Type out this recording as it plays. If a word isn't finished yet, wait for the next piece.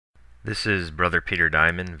This is Brother Peter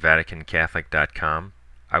Diamond, vaticancatholic.com.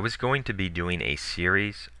 I was going to be doing a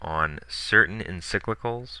series on certain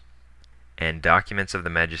encyclicals and documents of the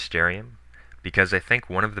magisterium because I think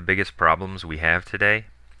one of the biggest problems we have today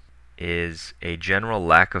is a general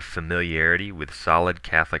lack of familiarity with solid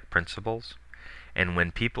Catholic principles. And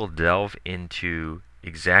when people delve into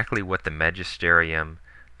exactly what the magisterium,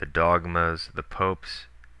 the dogmas, the popes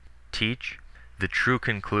teach, the true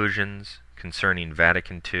conclusions concerning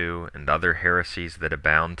Vatican II and other heresies that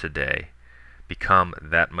abound today become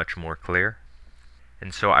that much more clear.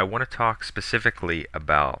 And so I want to talk specifically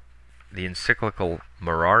about the encyclical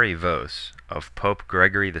Mirari Vos of Pope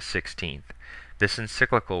Gregory XVI. This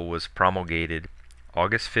encyclical was promulgated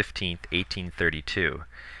August 15, 1832,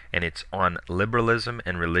 and it's on liberalism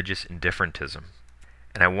and religious indifferentism.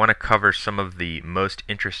 And I want to cover some of the most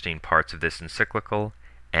interesting parts of this encyclical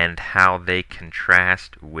and how they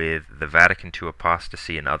contrast with the Vatican II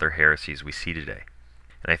apostasy and other heresies we see today.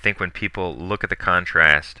 And I think when people look at the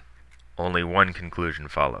contrast, only one conclusion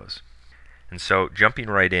follows. And so, jumping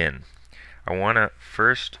right in, I want to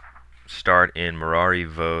first start in Mirari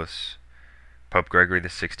Vos, Pope Gregory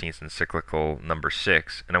XVI encyclical number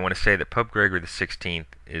 6. And I want to say that Pope Gregory XVI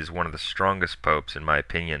is one of the strongest popes, in my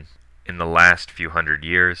opinion, in the last few hundred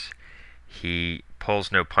years. He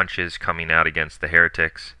pulls no punches coming out against the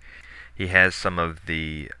heretics. He has some of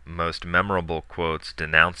the most memorable quotes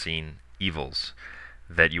denouncing evils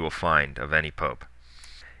that you will find of any pope.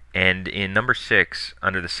 And in number 6,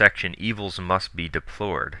 under the section Evils Must Be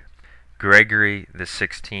Deplored, Gregory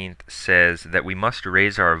XVI says that we must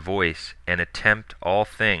raise our voice and attempt all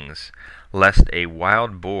things, lest a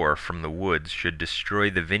wild boar from the woods should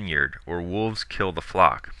destroy the vineyard or wolves kill the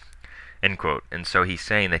flock. End quote. And so he's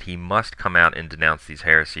saying that he must come out and denounce these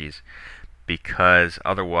heresies because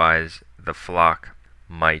otherwise the flock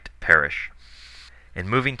might perish. And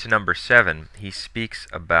moving to number 7, he speaks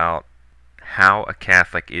about how a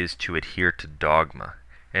Catholic is to adhere to dogma.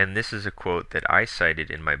 And this is a quote that I cited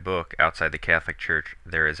in my book, Outside the Catholic Church,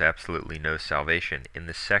 There is Absolutely No Salvation, in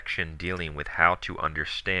the section dealing with how to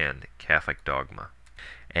understand Catholic dogma.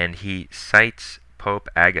 And he cites Pope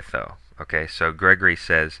Agatho. Okay, so Gregory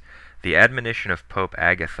says, the admonition of Pope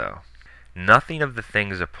Agatho, nothing of the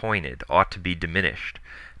things appointed ought to be diminished,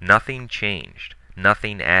 nothing changed,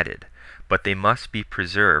 nothing added, but they must be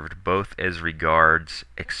preserved both as regards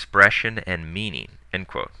expression and meaning. End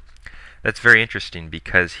quote. That's very interesting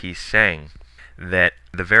because he's saying that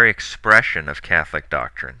the very expression of Catholic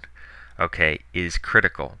doctrine, is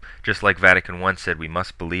critical. Just like Vatican I said, we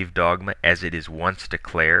must believe dogma as it is once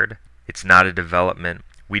declared. It's not a development.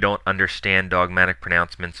 We don't understand dogmatic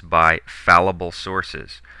pronouncements by fallible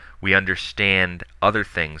sources. We understand other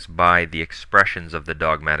things by the expressions of the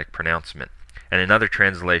dogmatic pronouncement. And another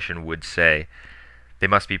translation would say, they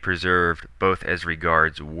must be preserved both as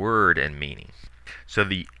regards word and meaning. So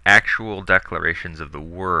the actual declarations of the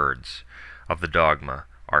words of the dogma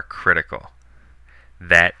are critical.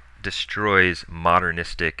 That destroys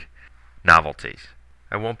modernistic novelties.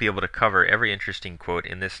 I won't be able to cover every interesting quote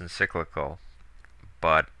in this encyclical,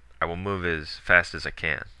 but I will move as fast as I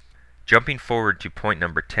can. Jumping forward to point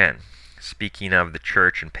number 10, speaking of the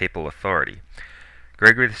Church and papal authority,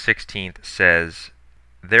 Gregory XVI says,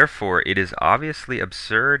 therefore it is obviously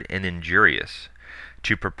absurd and injurious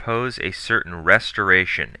to propose a certain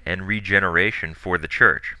restoration and regeneration for the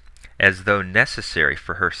Church, as though necessary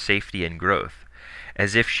for her safety and growth,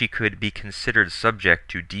 as if she could be considered subject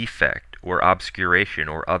to defect or obscuration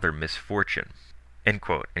or other misfortune. End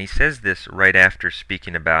quote. And he says this right after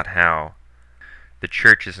speaking about how the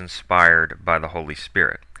Church is inspired by the Holy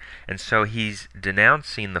Spirit. And so he's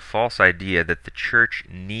denouncing the false idea that the Church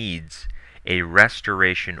needs a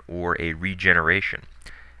restoration or a regeneration.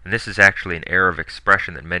 And this is actually an error of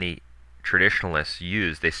expression that many traditionalists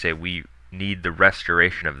use. They say we need the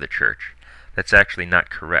restoration of the Church. That's actually not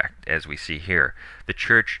correct, as we see here. The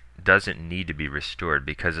Church doesn't need to be restored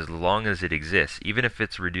because as long as it exists, even if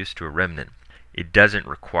it's reduced to a remnant, it doesn't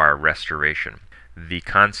require restoration. The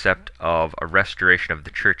concept of a restoration of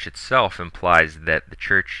the Church itself implies that the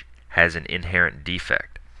Church has an inherent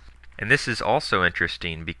defect. And this is also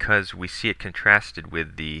interesting because we see it contrasted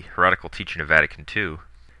with the heretical teaching of Vatican II.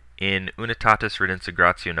 In Unitatis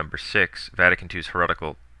Redentio number 6, Vatican II's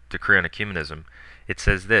heretical decree on ecumenism, it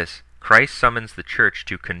says this, Christ summons the Church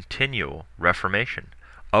to continual reformation,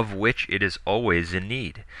 of which it is always in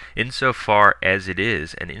need, insofar as it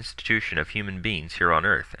is an institution of human beings here on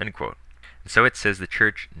earth. End quote. And so it says the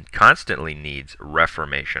Church constantly needs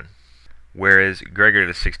reformation. Whereas Gregory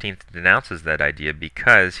XVI denounces that idea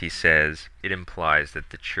because he says it implies that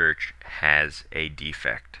the Church has a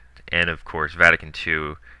defect. And of course, Vatican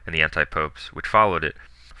II and the anti-popes, which followed it,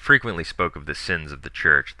 frequently spoke of the sins of the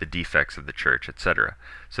Church, the defects of the Church, etc.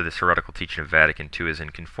 So this heretical teaching of Vatican II is in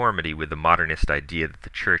conformity with the modernist idea that the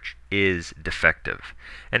Church is defective.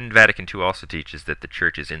 And Vatican II also teaches that the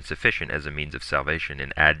Church is insufficient as a means of salvation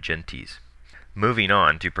in ad gentes. Moving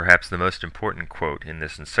on to perhaps the most important quote in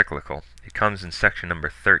this encyclical, it comes in section number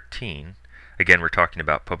 13. Again, we're talking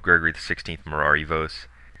about Pope Gregory XVI, Mirari Vos.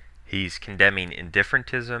 He's condemning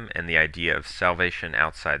indifferentism and the idea of salvation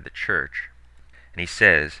outside the Church. And he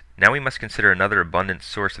says, "Now we must consider another abundant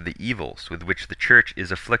source of the evils with which the Church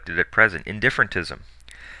is afflicted at present, indifferentism.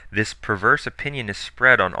 This perverse opinion is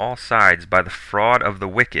spread on all sides by the fraud of the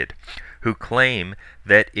wicked, who claim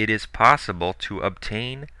that it is possible to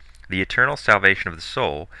obtain the eternal salvation of the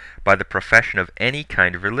soul by the profession of any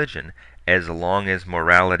kind of religion, as long as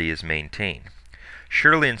morality is maintained.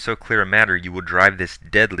 Surely in so clear a matter you will drive this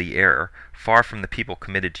deadly error far from the people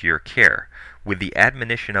committed to your care, with the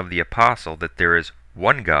admonition of the Apostle that there is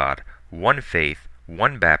one God, one faith,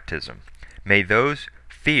 one baptism. May those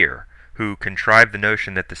fear who contrive the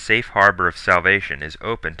notion that the safe harbor of salvation is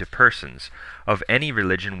open to persons of any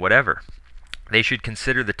religion whatever. They should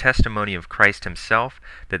consider the testimony of Christ himself,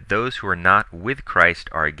 that those who are not with Christ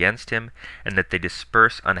are against him, and that they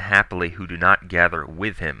disperse unhappily who do not gather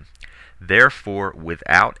with him. Therefore,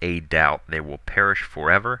 without a doubt, they will perish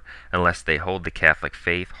forever, unless they hold the Catholic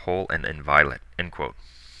faith whole and inviolate." End quote.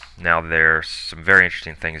 Now, there's some very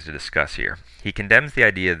interesting things to discuss here. He condemns the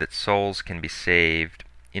idea that souls can be saved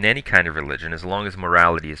in any kind of religion as long as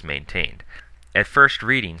morality is maintained. At first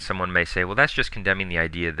reading, someone may say, well, that's just condemning the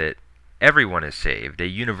idea that everyone is saved, a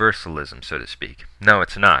universalism, so to speak. No,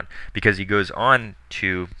 it's not, because he goes on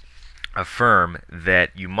to affirm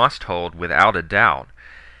that you must hold without a doubt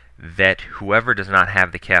that whoever does not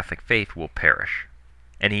have the Catholic faith will perish.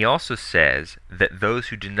 And he also says that those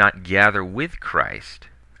who do not gather with Christ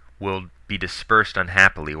will be dispersed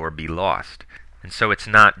unhappily or be lost. And so it's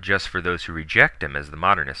not just for those who reject him, as the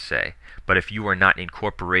modernists say, but if you are not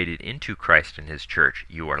incorporated into Christ and his church,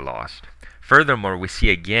 you are lost. Furthermore, we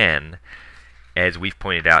see again, as we've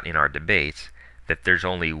pointed out in our debates, that there's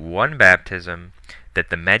only one baptism, that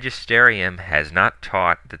the magisterium has not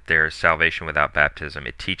taught that there is salvation without baptism.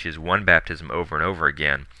 It teaches one baptism over and over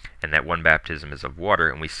again, and that one baptism is of water,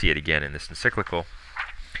 and we see it again in this encyclical,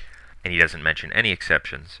 and he doesn't mention any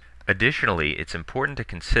exceptions. Additionally, it's important to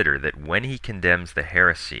consider that when he condemns the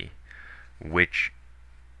heresy, which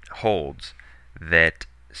holds that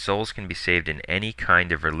souls can be saved in any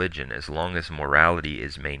kind of religion as long as morality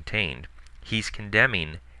is maintained, he's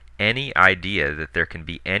condemning any idea that there can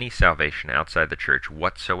be any salvation outside the church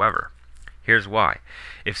whatsoever. Here's why.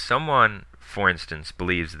 If someone, for instance,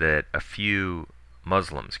 believes that a few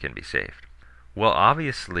Muslims can be saved, well,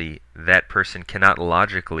 obviously that person cannot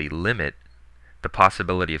logically limit the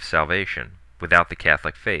possibility of salvation without the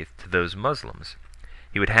Catholic faith to those Muslims.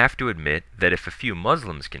 He would have to admit that if a few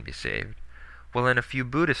Muslims can be saved, well, then a few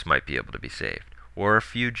Buddhists might be able to be saved, or a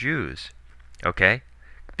few Jews, okay?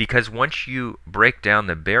 Because once you break down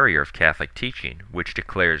the barrier of Catholic teaching, which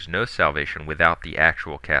declares no salvation without the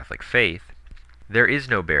actual Catholic faith, there is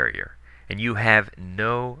no barrier, and you have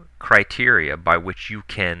no criteria by which you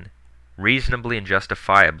can reasonably and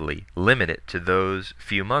justifiably limit it to those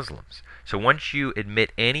few Muslims. So once you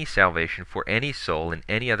admit any salvation for any soul in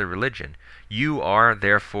any other religion, you are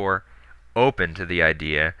therefore open to the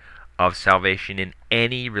idea of salvation in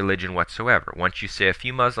any religion whatsoever. Once you say a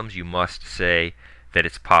few Muslims, you must say that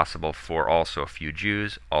it's possible for also a few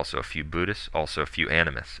Jews, also a few Buddhists, also a few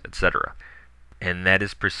animists, etc. And that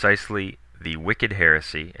is precisely the wicked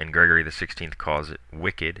heresy, and Gregory XVI calls it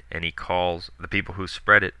wicked, and he calls the people who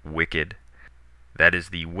spread it wicked. That is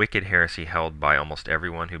the wicked heresy held by almost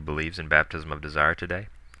everyone who believes in baptism of desire today.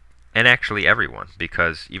 And actually everyone,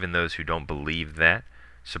 because even those who don't believe that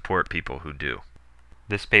support people who do.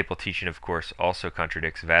 This papal teaching, of course, also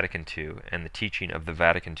contradicts Vatican II and the teaching of the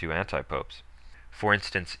Vatican II anti-popes. For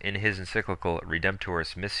instance, in his encyclical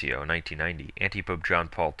Redemptoris Missio, 1990, Antipope John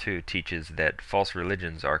Paul II teaches that false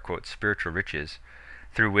religions are, quote, spiritual riches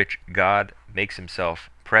through which God makes himself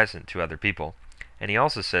present to other people. And he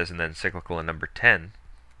also says in the encyclical in number 10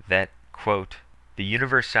 that, quote, the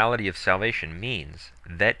universality of salvation means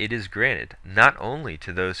that it is granted not only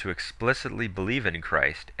to those who explicitly believe in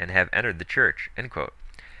Christ and have entered the church, end quote.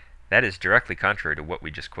 That is directly contrary to what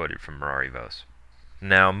we just quoted from Mirari Vos.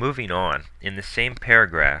 Now, moving on, in the same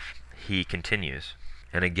paragraph, he continues,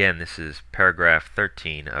 and again, this is paragraph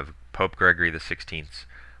 13 of Pope Gregory XVI's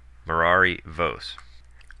Mirari Vos,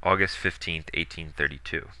 August 15th,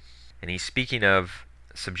 1832. And he's speaking of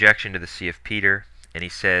subjection to the See of Peter, and he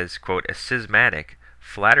says, quote, a schismatic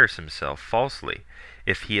flatters himself falsely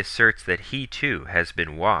if he asserts that he too has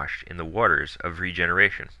been washed in the waters of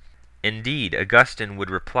regeneration. Indeed, Augustine would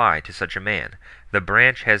reply to such a man, "The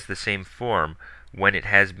branch has the same form when it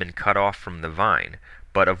has been cut off from the vine,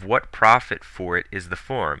 but of what profit for it is the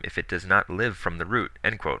form if it does not live from the root?"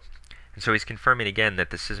 End quote. And so he's confirming again that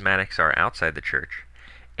the schismatics are outside the church,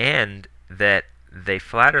 and that they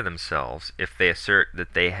flatter themselves if they assert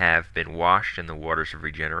that they have been washed in the waters of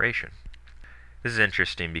regeneration. This is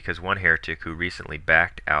interesting because one heretic who recently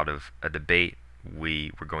backed out of a debate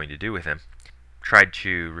we were going to do with him tried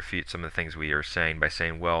to refute some of the things we are saying by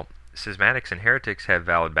saying, well, schismatics and heretics have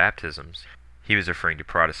valid baptisms. He was referring to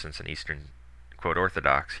Protestants and Eastern, quote,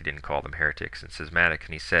 Orthodox. He didn't call them heretics and schismatics.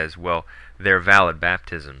 And he says, well, their valid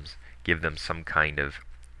baptisms give them some kind of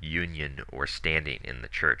union or standing in the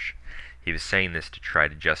church. He was saying this to try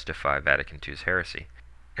to justify Vatican II's heresy.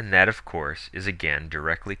 And that, of course, is again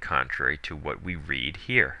directly contrary to what we read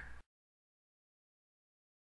here.